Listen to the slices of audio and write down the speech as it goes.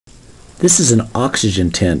This is an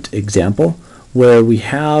oxygen tent example where we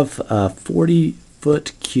have a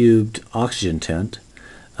 40-foot cubed oxygen tent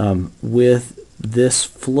with this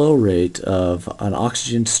flow rate of an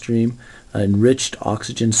oxygen stream, an enriched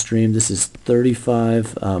oxygen stream. This is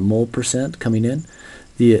 35 mole percent coming in.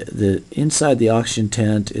 The inside the oxygen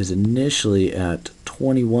tent is initially at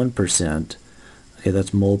 21%. Okay,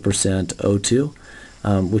 that's mole percent O2.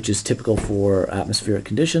 Which is typical for atmospheric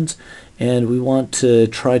conditions, and we want to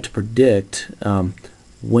try to predict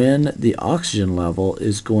when the oxygen level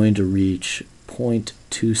is going to reach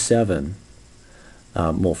 0.27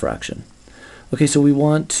 mole fraction. Okay, so we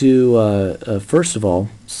want to first of all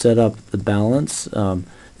set up the balance.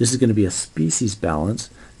 This is going to be a species balance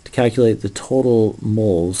to calculate the total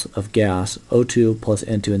moles of gas O2 plus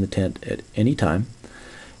N2 in the tent at any time,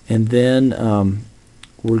 and then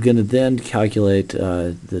we're going to then calculate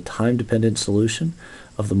the time-dependent solution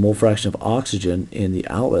of the mole fraction of oxygen in the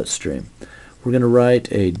outlet stream. We're going to write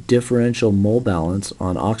a differential mole balance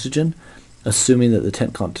on oxygen, assuming that the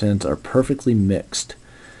tent contents are perfectly mixed.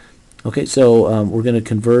 Okay, so we're going to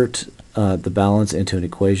convert the balance into an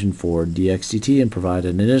equation for dx dt and provide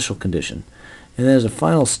an initial condition. And then as a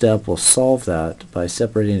final step, we'll solve that by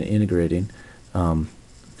separating and integrating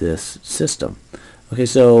this system. Okay,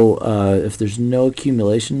 so if there's no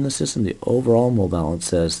accumulation in the system, the overall mole balance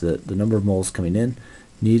says that the number of moles coming in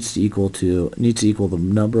needs to equal the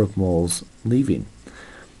number of moles leaving.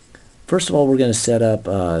 First of all, we're going to set up,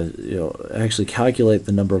 actually calculate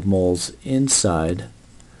the number of moles inside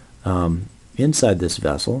this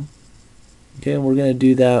vessel. Okay, and we're going to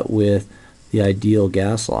do that with the ideal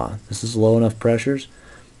gas law. This is low enough pressures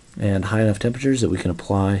and high enough temperatures that we can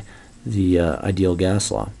apply the ideal gas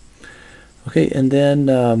law. Okay, and then,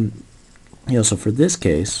 so for this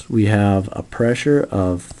case, we have a pressure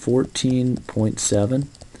of 14.7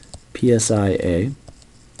 psi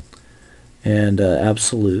and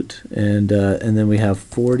absolute, and then we have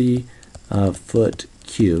 40 foot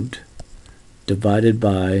cubed divided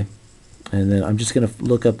by, and then I'm just going to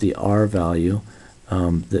look up the R value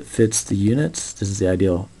that fits the units. This is the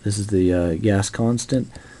ideal. This is the gas constant,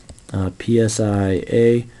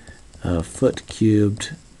 psi foot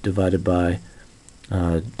cubed divided by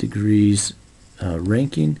degrees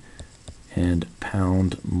ranking and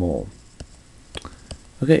pound mole.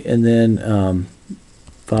 Okay, and then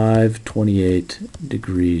 528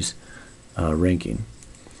 degrees ranking.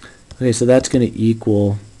 Okay, so that's going to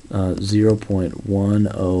equal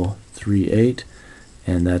 0.1038,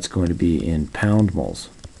 and that's going to be in pound moles.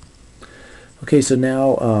 Okay, so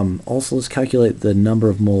now also let's calculate the number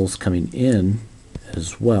of moles coming in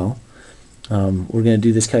as well. We're going to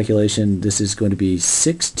do this calculation. This is going to be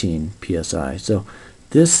 16 psi. So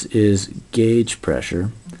this is gauge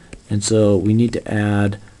pressure, and so we need to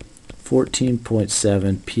add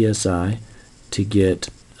 14.7 psi to get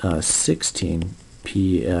 16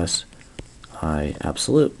 psi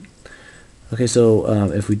absolute. Okay, so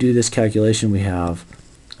if we do this calculation, we have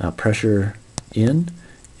pressure in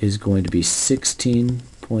is going to be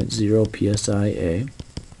 16.0 psia.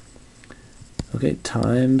 Okay,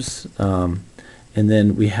 times, and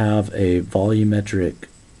then we have a volumetric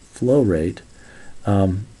flow rate,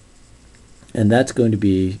 and that's going to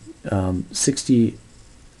be 60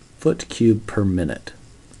 foot cube per minute.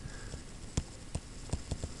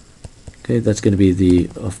 Okay, that's going to be the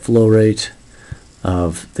flow rate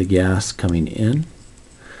of the gas coming in.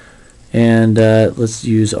 And let's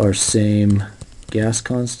use our same gas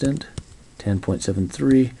constant,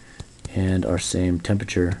 10.73, and our same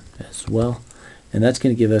temperature as well. And that's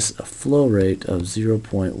going to give us a flow rate of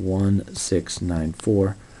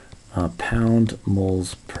 0.1694 pound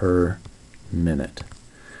moles per minute.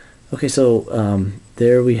 Okay, so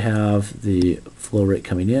there we have the flow rate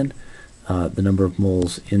coming in, the number of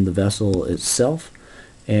moles in the vessel itself,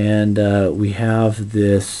 and we have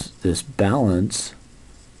this balance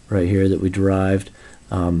right here that we derived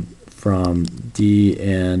from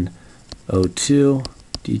dN O2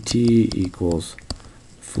 dt equals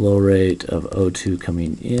flow rate of O2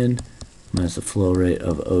 coming in minus the flow rate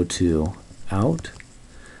of O2 out.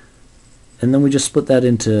 And then we just split that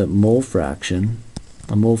into mole fraction,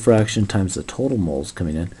 a mole fraction times the total moles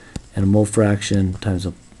coming in, and a mole fraction times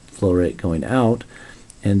the flow rate going out.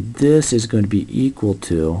 And this is going to be equal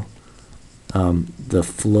to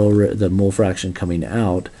the mole fraction coming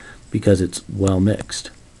out because it's well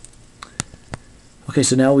mixed. Okay,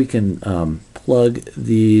 so now we can plug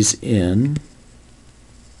these in.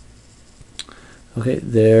 Okay,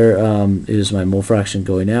 there is my mole fraction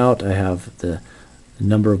going out. I have the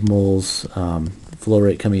number of moles flow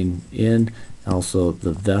rate coming in, also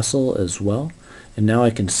the vessel as well. And now I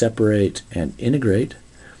can separate and integrate.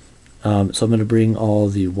 So I'm going to bring all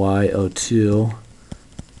the YO2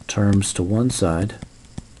 terms to one side.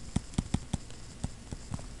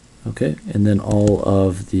 Okay, and then all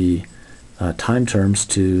of the time terms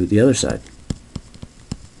to the other side.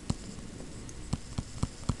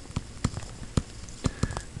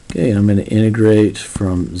 Okay, and I'm going to integrate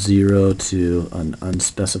from 0 to an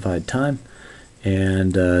unspecified time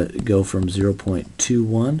and go from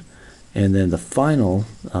 0.21, and then the final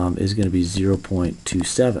is going to be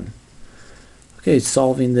 0.27. Okay,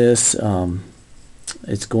 solving this,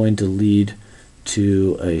 it's going to lead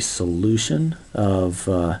to a solution of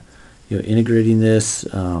integrating this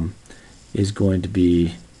is going to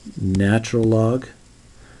be natural log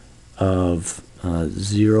of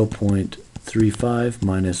 0.35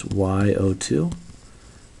 minus YO2.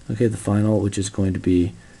 Okay, the final, which is going to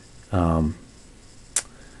be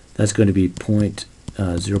that's going to be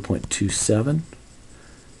 0.27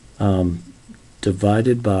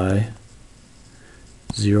 divided by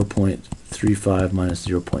 0.35 minus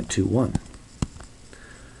 0.21.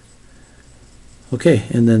 Okay,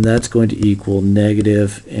 and then that's going to equal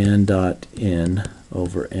negative n dot n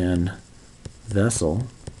over n vessel.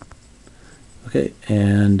 Okay,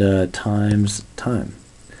 and times time.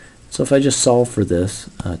 So if I just solve for this,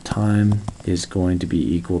 time is going to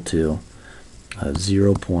be equal to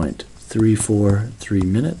 0.343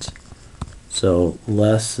 minutes, so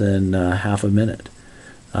less than half a minute.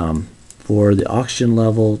 For the oxygen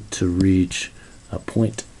level to reach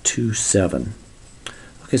 0.27.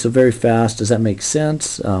 Okay, so very fast. Does that make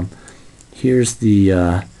sense? Here are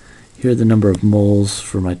the number of moles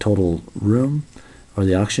for my total room, or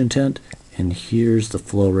the oxygen tent, and here's the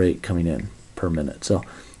flow rate coming in per minute. So,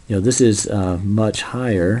 this is much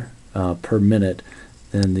higher per minute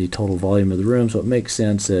than the total volume of the room. So it makes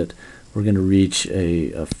sense that we're going to reach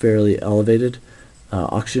a fairly elevated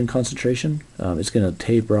oxygen concentration. It's going to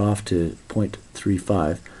taper off to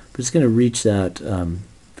 0.35, but it's going to reach that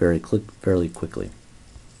fairly quickly.